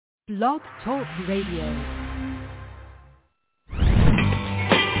Blog Talk Radio.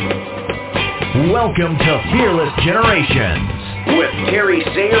 Welcome to Fearless Generations with Terry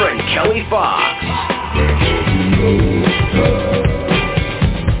Sayer and Kelly Fox.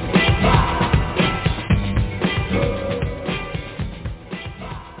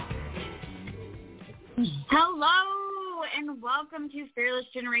 Hello and welcome to Fearless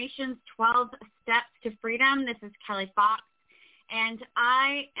Generations 12 Steps to Freedom. This is Kelly Fox and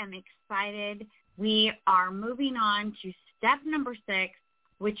I am excited. We are moving on to step number 6,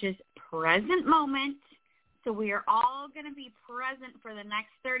 which is present moment. So we are all going to be present for the next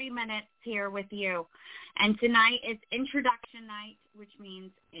 30 minutes here with you. And tonight is introduction night, which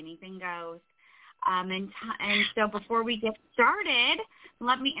means anything goes. And so before we get started,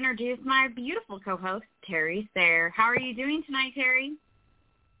 let me introduce my beautiful co-host, Terry Sayer. How are you doing tonight, Terry?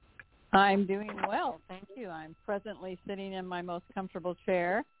 I'm doing well, thank you. I'm presently sitting in my most comfortable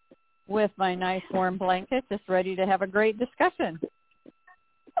chair with my nice warm blanket, just ready to have a great discussion.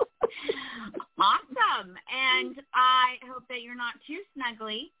 Awesome. And I hope that you're not too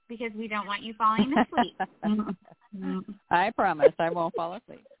snuggly because we don't want you falling asleep. I promise I won't fall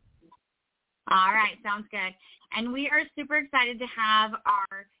asleep. All right. Sounds good. And we are super excited to have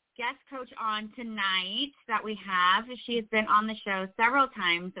our guest coach on tonight that we have. She has been on the show several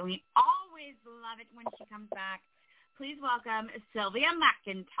times, and we always love it when she comes back. Please welcome Sylvia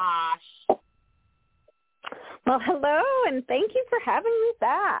McIntosh. Well, hello, and thank you for having me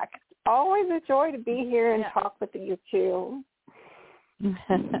back. Always a joy to be here and talk with you two.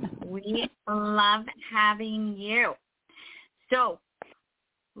 We love having you. So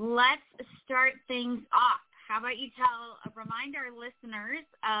let's start things off. How about you remind our listeners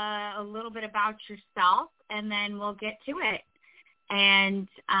a little bit about yourself, and then we'll get to it. And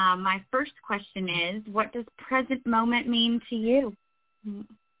my first question is, what does present moment mean to you?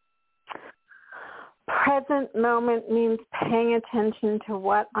 Present moment means paying attention to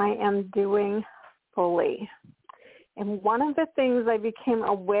what I am doing fully. And one of the things I became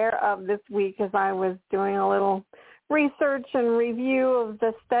aware of this week as I was doing a little research and review of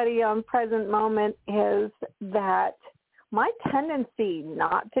the study on present moment is that my tendency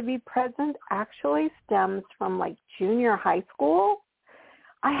not to be present actually stems from like junior high school.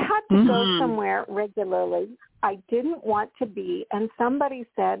 I had to go somewhere regularly. I didn't want to be, and somebody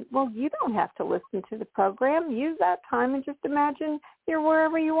said, well, you don't have to listen to the program. Use that time and just imagine you're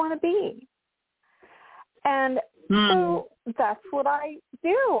wherever you want to be. And so that's what I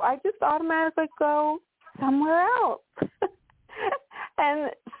do. I just automatically go somewhere else.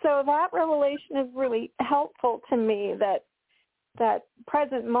 And so that revelation is really helpful to me, that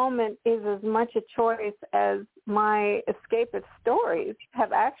present moment is as much a choice as my escapist stories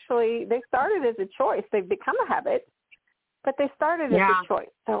have actually, they started as a choice. They've become a habit, but they started as a choice.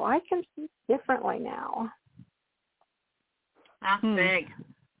 So I can see differently now. That's big.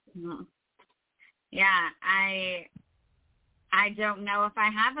 Yeah, I don't know if I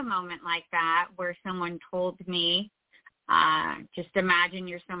have a moment like that where someone told me, just imagine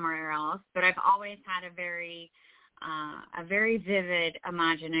you're somewhere else. But I've always had a very vivid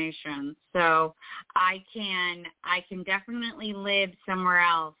imagination. So I can definitely live somewhere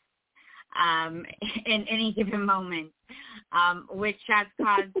else in any given moment, which has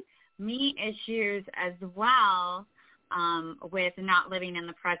caused me issues as well with not living in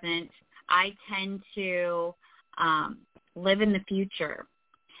the present. I tend to live in the future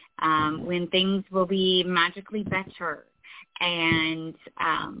when things will be magically better, and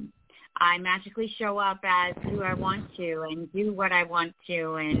I magically show up as who I want to and do what I want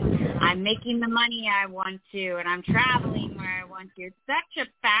to, and I'm making the money I want to, and I'm traveling where I want to. It's such a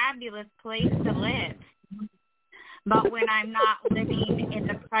fabulous place to live. But when I'm not living in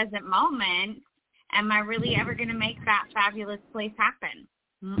the present moment, am I really ever going to make that fabulous place happen?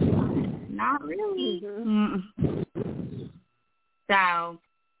 Not really. So,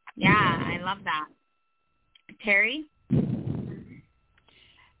 yeah, I love that. Terry?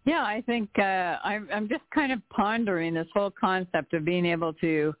 Yeah, I think I'm just kind of pondering this whole concept of being able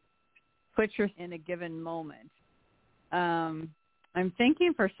to put yourself in a given moment. I'm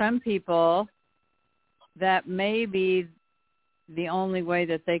thinking for some people that may be the only way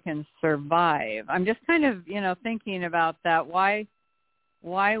that they can survive. I'm just kind of, thinking about that. Why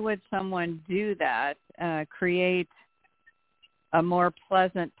would someone do that, create a more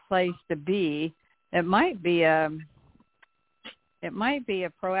pleasant place to be? It might be a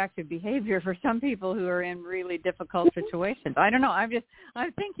proactive behavior for some people who are in really difficult situations. I don't know.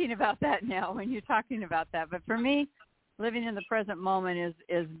 I'm thinking about that now when you're talking about that. But for me, living in the present moment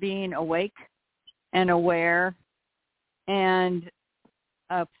is being awake and aware and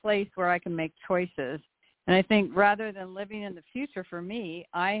a place where I can make choices. And I think rather than living in the future, for me,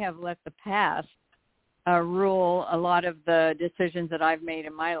 I have let the past rule a lot of the decisions that I've made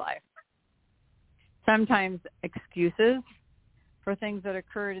in my life. Sometimes excuses for things that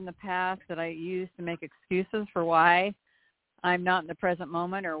occurred in the past that I use to make excuses for why I'm not in the present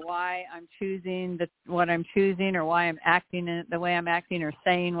moment, or why I'm choosing what I'm choosing, or why I'm acting the way I'm acting, or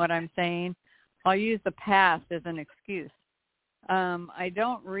saying what I'm saying. I'll use the past as an excuse. I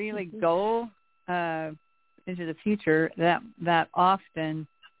don't really go into the future that often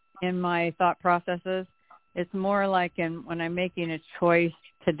in my thought processes. It's more like when I'm making a choice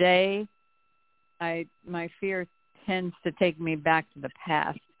today, my fear tends to take me back to the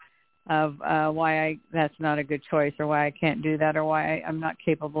past of why that's not a good choice, or why I can't do that, or why I'm not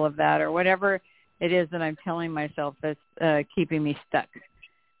capable of that, or whatever it is that I'm telling myself that's keeping me stuck.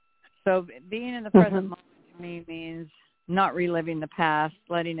 So being in the present moment to me means not reliving the past,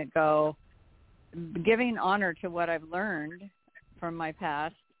 letting it go, giving honor to what I've learned from my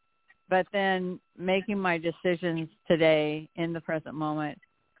past, but then making my decisions today in the present moment,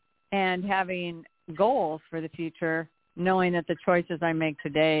 and having goals for the future, knowing that the choices I make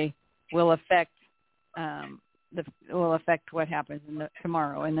today will affect what happens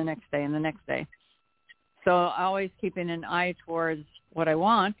tomorrow and the next day and the next day. So always keeping an eye towards what I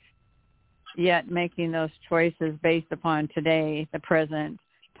want, yet making those choices based upon today, the present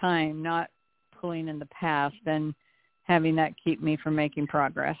time, not pulling in the past and having that keep me from making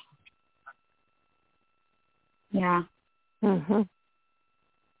progress. Yeah. Mm-hmm.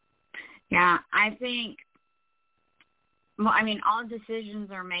 Yeah, I think, all decisions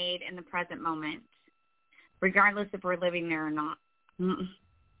are made in the present moment, regardless if we're living there or not.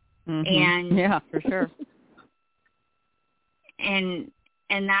 Mm-hmm. And yeah, for sure. And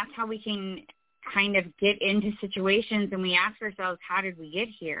that's how we can kind of get into situations, and we ask ourselves, how did we get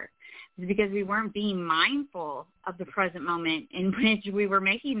here? It's because we weren't being mindful of the present moment in which we were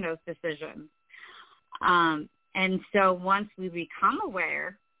making those decisions. And so once we become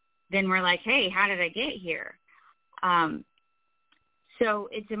aware, then we're like, hey, how did I get here? So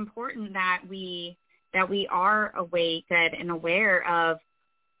it's important that we are awake and aware of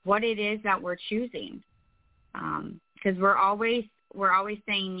what it is that we're choosing, because we're always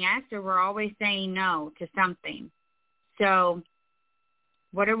saying yes, or we're always saying no to something. So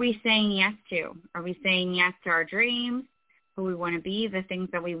what are we saying yes to? Are we saying yes to our dreams, who we want to be, the things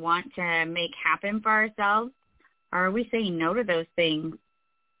that we want to make happen for ourselves? Or are we saying no to those things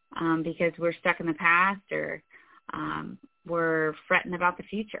because we're stuck in the past, or we're fretting about the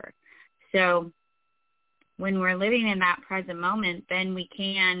future? So when we're living in that present moment, then we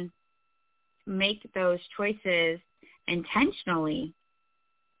can make those choices intentionally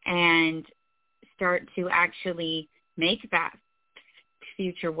and start to actually make that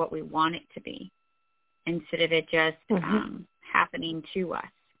future what we want it to be, instead of it just happening to us.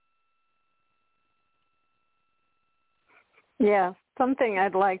 Yeah, something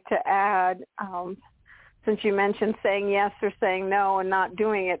I'd like to add, since you mentioned saying yes or saying no and not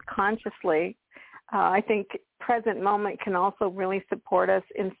doing it consciously, I think present moment can also really support us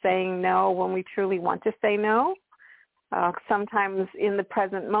in saying no when we truly want to say no. Sometimes in the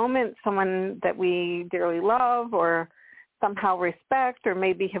present moment, someone that we dearly love or somehow respect, or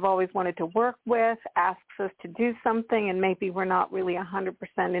maybe have always wanted to work with, asks us to do something, and maybe we're not really 100%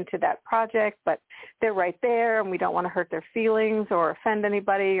 into that project, but they're right there, and we don't want to hurt their feelings or offend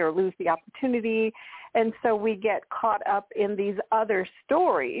anybody or lose the opportunity. And so we get caught up in these other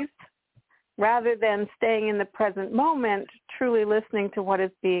stories rather than staying in the present moment, truly listening to what is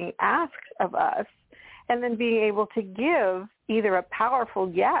being asked of us, and then being able to give either a powerful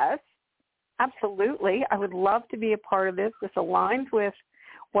yes, absolutely, I would love to be a part of this. This aligns with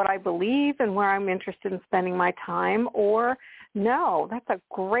what I believe and where I'm interested in spending my time. Or, no, that's a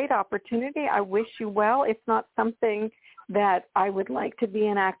great opportunity. I wish you well. It's not something that I would like to be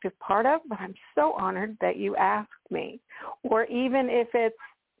an active part of, but I'm so honored that you asked me. Or even if it's,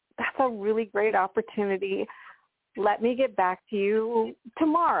 that's a really great opportunity, let me get back to you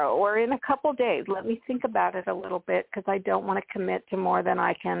tomorrow or in a couple days. Let me think about it a little bit, because I don't want to commit to more than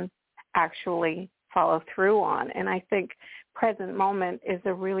I can actually follow through on. And I think present moment is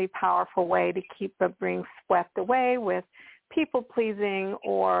a really powerful way to keep being swept away with people pleasing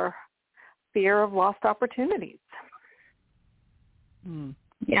or fear of lost opportunities.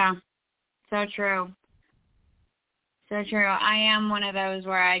 Yeah, so true. So true. I am one of those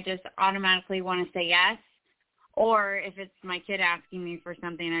where I just automatically want to say yes. Or if it's my kid asking me for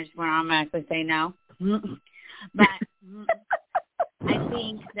something, I just want to automatically say no. But I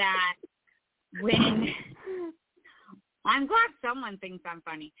think that I'm glad someone thinks I'm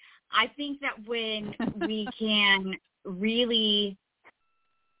funny. I think that when we can really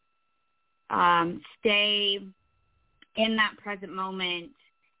stay in that present moment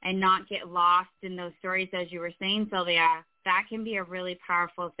and not get lost in those stories, as you were saying, Sylvia, that can be a really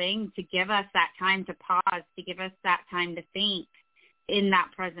powerful thing, to give us that time to pause, to give us that time to think in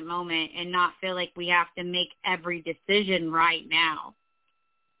that present moment and not feel like we have to make every decision right now.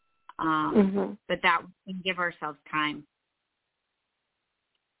 But that we can give ourselves time.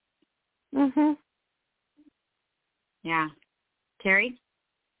 Yeah. Terry?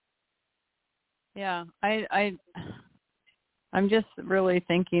 Yeah, I'm just really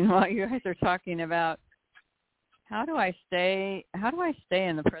thinking while you guys are talking about how do I stay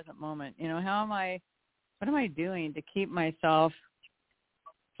in the present moment? You know, what am I doing to keep myself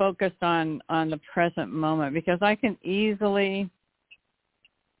focused on the present moment? Because I can easily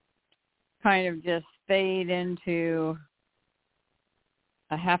kind of just fade into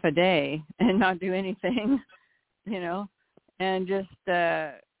a half a day and not do anything, you know, and just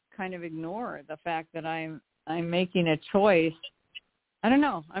kind of ignore the fact that I'm making a choice. I don't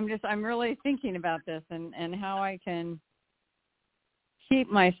know. I'm really thinking about this and how I can keep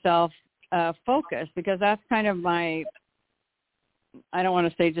myself focused, because that's kind of I don't want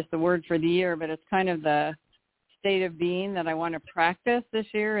to say just the word for the year, but it's kind of the state of being that I want to practice this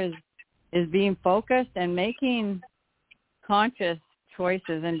year is being focused and making conscious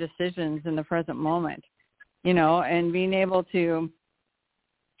choices and decisions in the present moment, you know, and being able to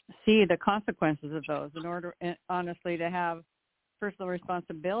see the consequences of those in order, honestly, to have personal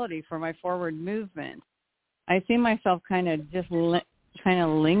responsibility for my forward movement. I see myself kind of just kind of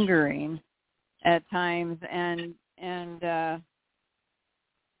lingering at times, and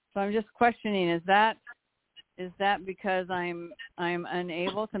so I'm just questioning: is that because I'm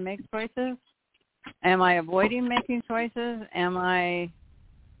unable to make choices? Am I avoiding making choices? Am I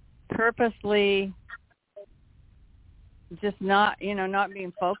purposely just not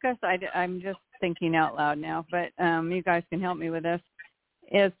being focused? I'm just thinking out loud now, but you guys can help me with this.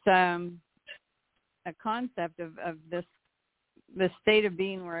 It's a concept of this state of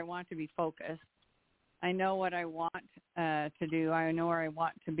being where I want to be focused. I know what I want to do. I know where I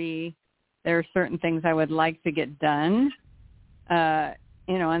want to be. There are certain things I would like to get done,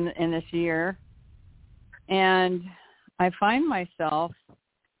 in this year. And I find myself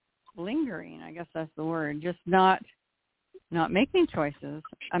lingering, I guess that's the word, just not making choices.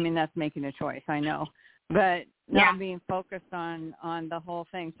 I mean, that's making a choice, I know, but not being focused on the whole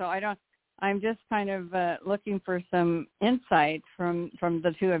thing. So I'm just kind of looking for some insight from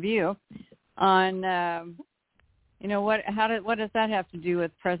the two of you on, what does that have to do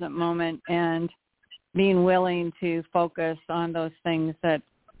with present moment and being willing to focus on those things that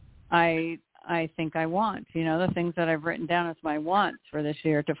I think I want, the things that I've written down as my wants for this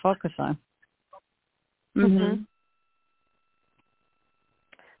year to focus on. Mm-hmm.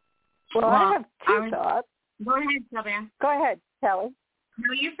 Well, I have two thoughts. Go ahead, Sylvia. Go ahead, Kelly.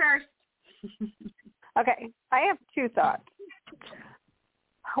 No, you first. Okay, I have two thoughts.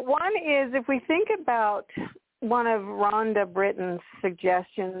 One is, if we think about one of Rhonda Britton's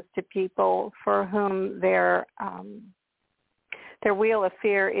suggestions to people for whom their wheel of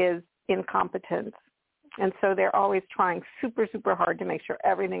fear is incompetence, and so they're always trying super, super hard to make sure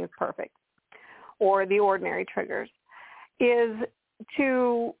everything is perfect, or the ordinary triggers, is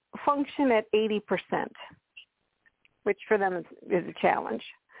to function at 80%, which for them is a challenge.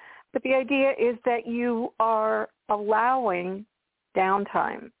 But the idea is that you are allowing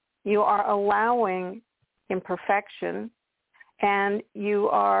downtime. You are allowing imperfection, and you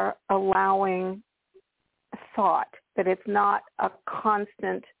are allowing thought, that it's not a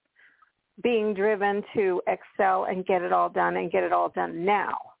constant being driven to excel and get it all done and get it all done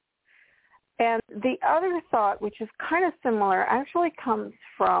now. And the other thought, which is kind of similar, actually comes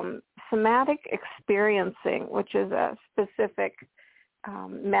from somatic experiencing, which is a specific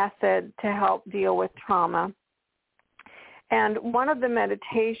method to help deal with trauma. And one of the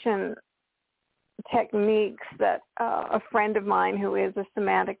meditation techniques that a friend of mine who is a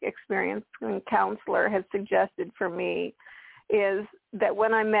somatic experiencing counselor has suggested for me is that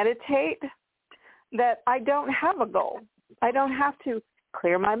when I meditate, that I don't have a goal. I don't have to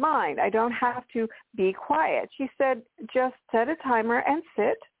clear my mind. I don't have to be quiet. She said, just set a timer and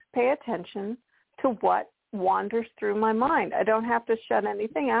sit, pay attention to what wanders through my mind. I don't have to shut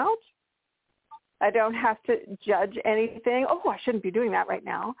anything out. I don't have to judge anything. Oh, I shouldn't be doing that right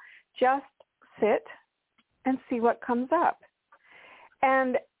now. Just sit and see what comes up.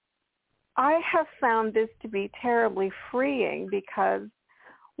 And I have found this to be terribly freeing, because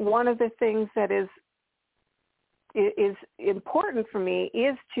one of the things that is is important for me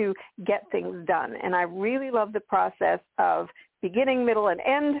is to get things done. And I really love the process of beginning, middle, and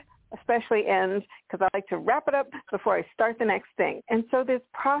end, especially end, because I like to wrap it up before I start the next thing. And so this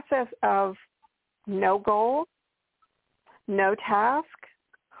process of no goal, no task,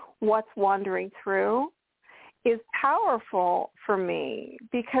 what's wandering through, is powerful for me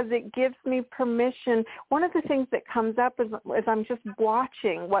because it gives me permission. One of the things that comes up is I'm just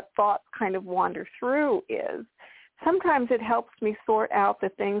watching what thoughts kind of wander through is sometimes it helps me sort out the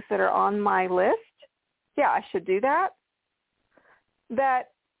things that are on my list. Yeah, I should do that. That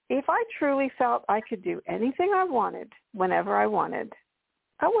if I truly felt I could do anything I wanted whenever I wanted,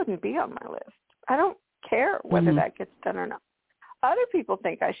 I wouldn't be on my list. I don't care whether that gets done or not. Other people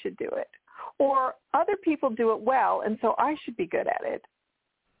think I should do it. Or other people do it well, and so I should be good at it.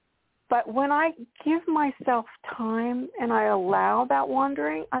 But when I give myself time and I allow that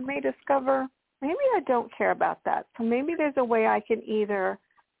wandering, I may discover maybe I don't care about that. So maybe there's a way I can either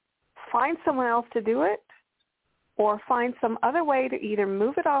find someone else to do it or find some other way to either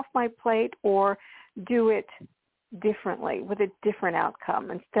move it off my plate or do it differently with a different outcome.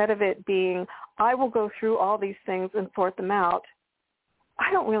 Instead of it being, I will go through all these things and sort them out,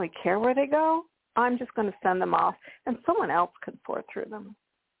 I don't really care where they go. I'm just going to send them off, and someone else can sort through them.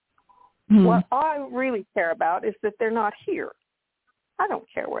 Mm-hmm. What I really care about is that they're not here. I don't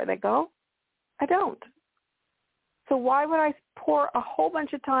care where they go. I don't. So why would I pour a whole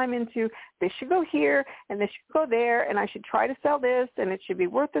bunch of time into this should go here and this should go there and I should try to sell this and it should be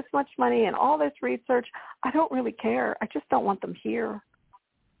worth this much money and all this research? I don't really care. I just don't want them here.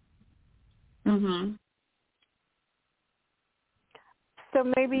 Mhm. So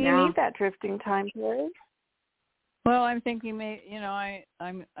maybe you need that drifting time, Terry. Well, I'm thinking, I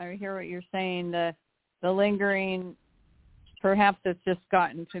hear what you're saying. The lingering, perhaps it's just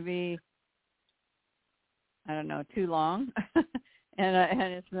gotten to be, I don't know, too long,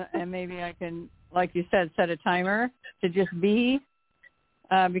 and maybe I can, like you said, set a timer to just be,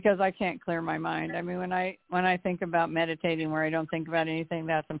 because I can't clear my mind. I mean, when I think about meditating where I don't think about anything,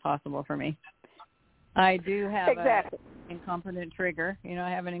 that's impossible for me. I do have an incompetent trigger. I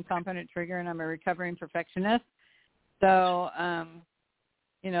have an incompetent trigger, and I'm a recovering perfectionist. So,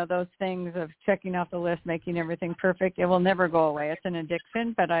 those things of checking off the list, making everything perfect, it will never go away. It's an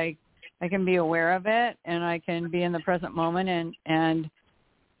addiction, but I can be aware of it, and I can be in the present moment and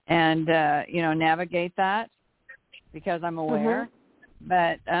navigate that because I'm aware. Mm-hmm.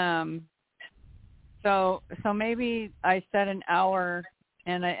 But so maybe I set an hour,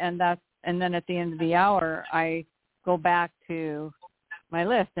 and then at the end of the hour, I go back to my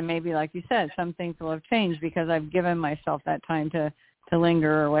list. And maybe, like you said, some things will have changed because I've given myself that time to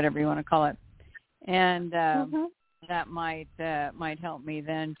linger or whatever you want to call it. And that might help me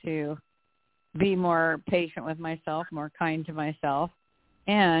then to be more patient with myself, more kind to myself,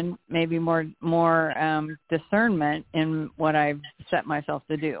 and maybe more discernment in what I've set myself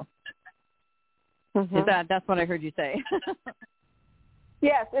to do. Mm-hmm. That's what I heard you say.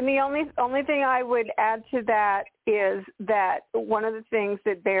 Yes, and the only thing I would add to that is that one of the things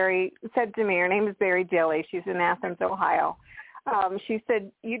that Barry said to me, her name is Barry Dilley, she's in Athens, Ohio. She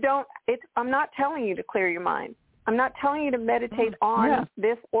said, I'm not telling you to clear your mind. I'm not telling you to meditate on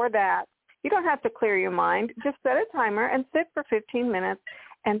this or that. You don't have to clear your mind. Just set a timer and sit for 15 minutes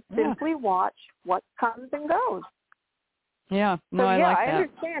and simply watch what comes and goes. Yeah, no, I like that. I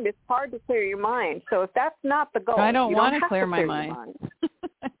understand it's hard to clear your mind. So if that's not the goal, I don't want to clear my mind.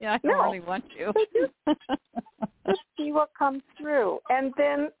 Yeah, I don't really want to. Just see what comes through, and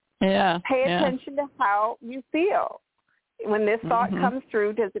then pay attention to how you feel. When this thought comes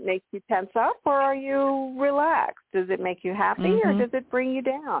through, does it make you tense up, or are you relaxed? Does it make you happy, or does it bring you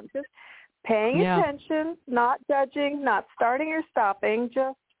down? Just paying attention, not judging, not starting or stopping,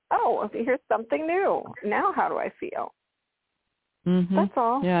 just, here's something new. Now how do I feel? Mm-hmm. That's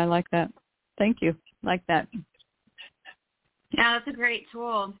all. Yeah, I like that. Thank you. Like that. Yeah, that's a great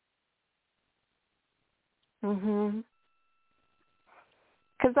tool. Because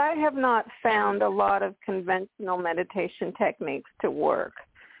I have not found a lot of conventional meditation techniques to work.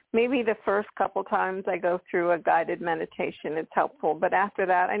 Maybe the first couple times I go through a guided meditation, it's helpful. But after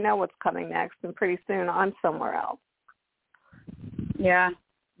that, I know what's coming next, and pretty soon I'm somewhere else. Yeah.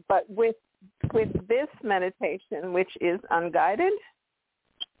 But with this meditation, which is unguided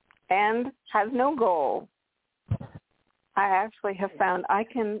and has no goal, I actually have found I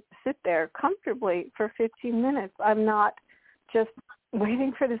can sit there comfortably for 15 minutes. I'm not just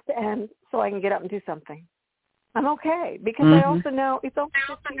waiting for this to end so I can get up and do something. I'm okay because I also know it's only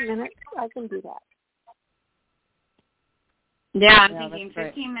 15 minutes. I can do that. Yeah, I'm thinking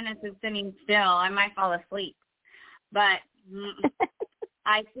 15 minutes of sitting still, I might fall asleep. But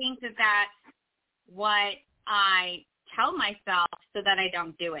I think that that's what I tell myself so that I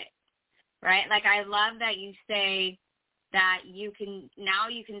don't do it, right? Like, I love that you say that you can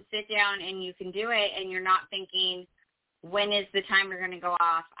sit down and you can do it, and you're not thinking, when is the timer going to go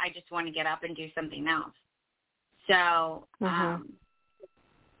off? I just want to get up and do something else. So that's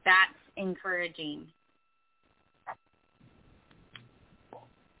encouraging.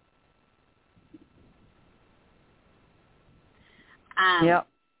 Yep.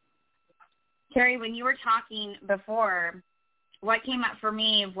 Terry, when you were talking before, what came up for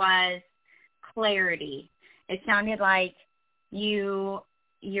me was clarity. It sounded like you're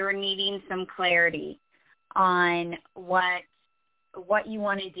needing some clarity on what you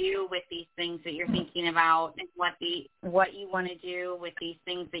want to do with these things that you're thinking about, and what you want to do with these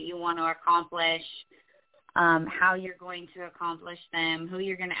things that you want to accomplish, how you're going to accomplish them, who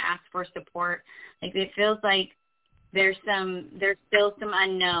you're going to ask for support. Like, it feels like there's still some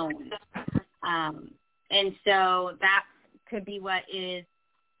unknowns. And so that could be what is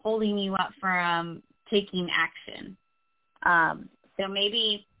holding you up from taking action. So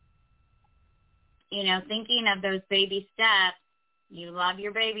maybe, thinking of those baby steps, you love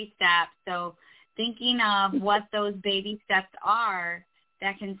your baby steps. So thinking of what those baby steps are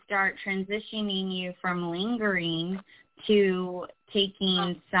that can start transitioning you from lingering to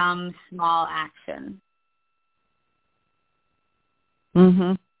taking some small action.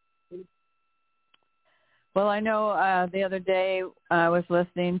 Mhm. Well, I know the other day I was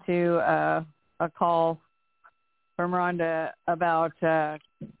listening to a call from Rhonda about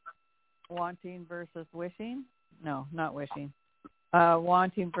wanting versus wishing. No, not wishing.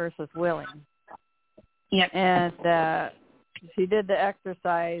 Wanting versus willing. Yep. And she did the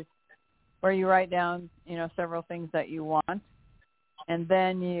exercise where you write down, several things that you want, and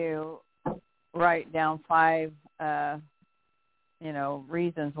then you write down 5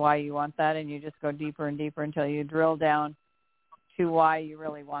 reasons why you want that, and you just go deeper and deeper until you drill down to why you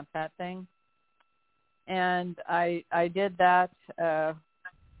really want that thing. And I did that,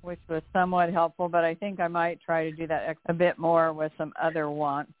 which was somewhat helpful, but I think I might try to do that a bit more with some other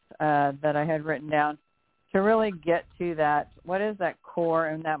wants that I had written down to really get to that. What is that core,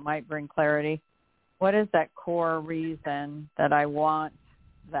 and that might bring clarity. What is that core reason that I want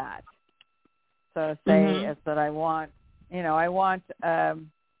that? So say it's that I want,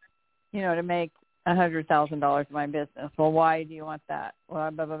 to make $100,000 in my business. Well, why do you want that?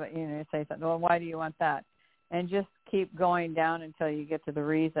 Well, blah, blah, blah, you say something. Well, why do you want that? And just keep going down until you get to the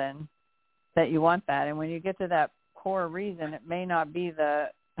reason that you want that. And when you get to that core reason, it may not be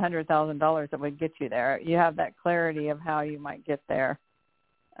the $100,000 that would get you there. You have that clarity of how you might get there,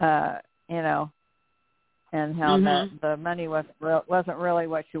 and how the money wasn't really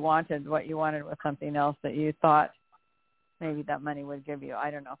what you wanted. What you wanted was something else that you thought maybe that money would give you. I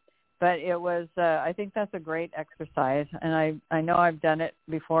don't know. But it was, I think that's a great exercise. And I know I've done it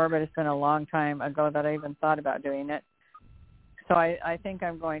before, but it's been a long time ago that I even thought about doing it. So I think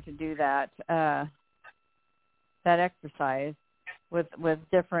I'm going to do that exercise with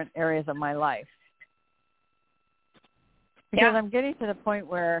different areas of my life. Because I'm getting to the point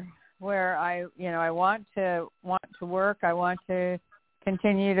where I want to work. I want to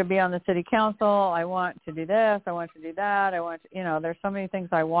continue to be on the city council. I want to do this. I want to do that. I want to, there's so many things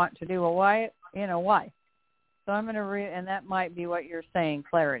I want to do. Well, why? Why? So I'm going to and that might be what you're saying.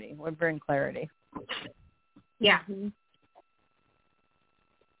 Clarity would bring clarity. Yeah.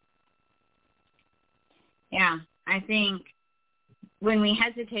 Yeah. I think when we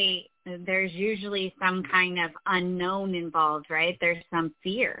hesitate, there's usually some kind of unknown involved, right? There's some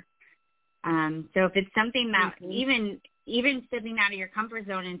fear. So if it's something that even stepping out of your comfort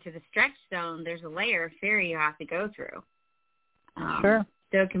zone into the stretch zone, there's a layer of fear you have to go through. Sure.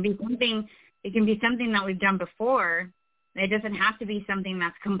 So it can be something that we've done before. It doesn't have to be something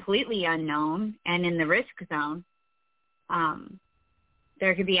that's completely unknown and in the risk zone.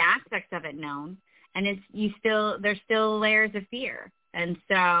 There could be aspects of it known, and there's still layers of fear. And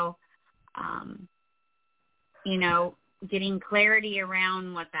so, getting clarity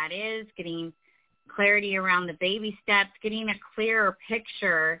around what that is, getting clarity around the baby steps, getting a clearer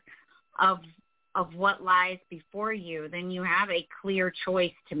picture of what lies before you, then you have a clear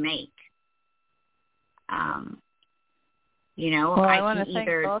choice to make. Well, I want can to thank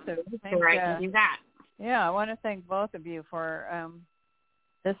either both of you. or I can do that. Yeah, I want to thank both of you for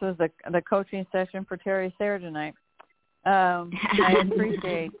this was the coaching session for Terry Sayre tonight. I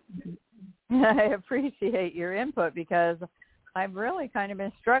appreciate your input, because I've really kind of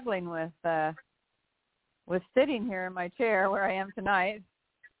been struggling with sitting here in my chair where I am tonight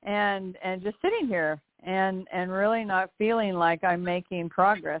and just sitting here and really not feeling like I'm making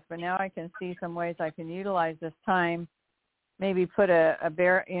progress. But now I can see some ways I can utilize this time, maybe put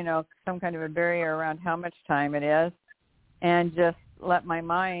some kind of a barrier around how much time it is, and just let my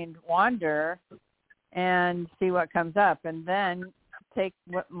mind wander and see what comes up, and then take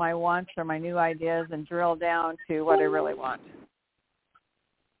what my wants or my new ideas and drill down to what I really want.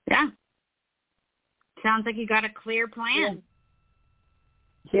 Yeah. Sounds like you got a clear plan.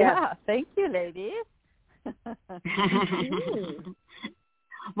 Yeah. Thank you, ladies.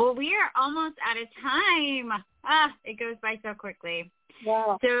 Well, we are almost out of time. It goes by so quickly.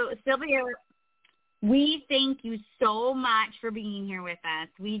 Wow. So, Sylvia, we thank you so much for being here with us.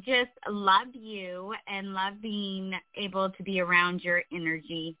 We just love you and love being able to be around your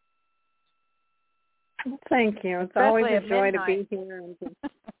energy. Thank you. It's always a joy to be here and to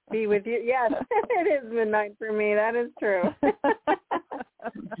be with you. Yes, it is midnight for me. That is true.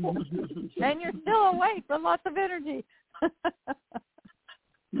 And you're still awake with lots of energy.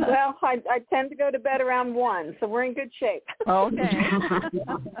 Well, I tend to go to bed around 1, so we're in good shape. Okay.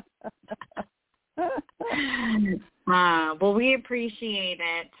 Well, we appreciate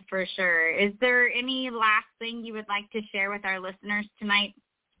it for sure. Is there any last thing you would like to share with our listeners tonight?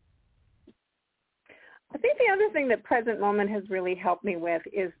 I think the other thing that Present Moment has really helped me with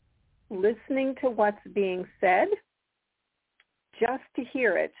is listening to what's being said, just to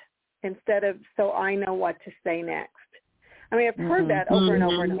hear it instead of so I know what to say next. I mean, I've heard that over and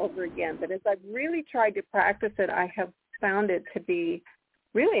over and over again, but as I've really tried to practice it, I have found it to be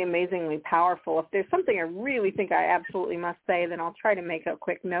really amazingly powerful. If there's something I really think I absolutely must say, then I'll try to make a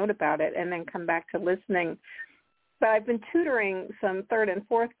quick note about it and then come back to listening. But I've been tutoring some 3rd and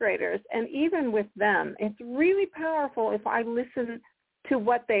 4th graders, and even with them, it's really powerful if I listen to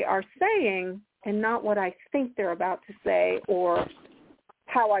what they are saying and not what I think they're about to say or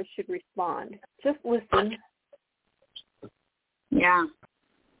how I should respond. Just listen. Yeah.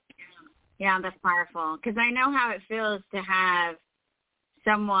 Yeah, that's powerful. Because I know how it feels to have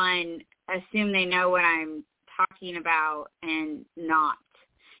someone assume they know what I'm talking about and not.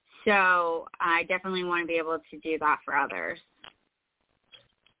 So I definitely want to be able to do that for others.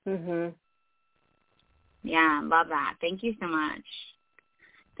 Mhm. Yeah, love that. Thank you so much.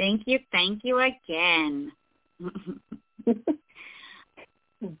 Thank you again.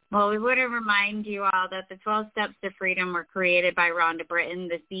 Well, we want to remind you all that the 12 Steps to Freedom were created by Rhonda Britton,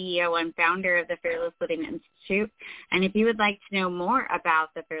 the CEO and founder of the Fearless Living Institute. And if you would like to know more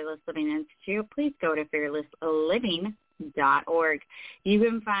about the Fearless Living Institute, please go to fearlessliving.org. You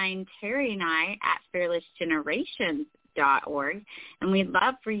can find Terry and I at fearlessgenerations.org. And we'd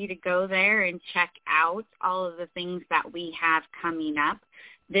love for you to go there and check out all of the things that we have coming up.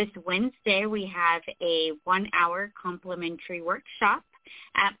 This Wednesday, we have a 1-hour complimentary workshop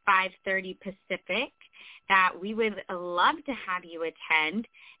at 5:30 Pacific that we would love to have you attend.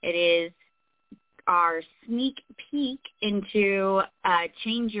 It is our sneak peek into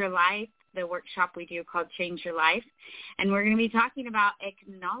Change Your Life, the workshop we do called Change Your Life. And we're going to be talking about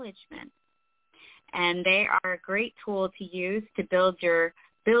acknowledgement. And they are a great tool to use to build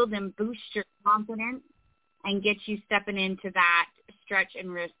and boost your confidence and get you stepping into that stretch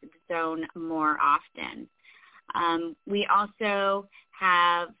and risk zone more often. We also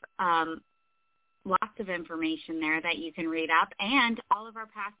have lots of information there that you can read up, and all of our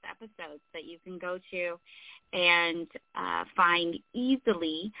past episodes that you can go to and find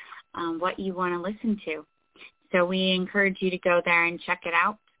easily what you want to listen to. So we encourage you to go there and check it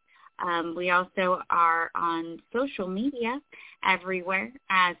out. We also are on social media everywhere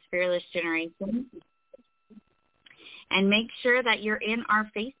as Fearless Generations. And make sure that you're in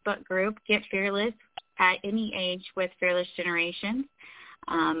our Facebook group, Get Fearless at Any Age with Fearless Generations.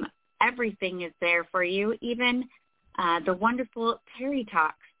 Everything is there for you, even the wonderful Terry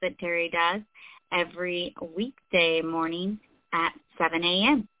Talks that Terry does every weekday morning at 7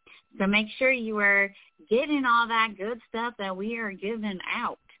 a.m. So make sure you are getting all that good stuff that we are giving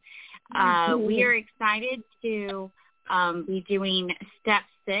out. We are excited to be doing Step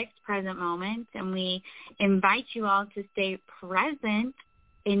 6, Present Moment, and we invite you all to stay present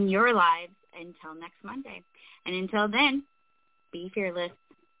in your lives until next Monday. And until then, be fearless.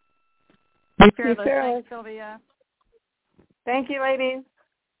 Be fearless. Thanks, Sylvia. Thank you, ladies.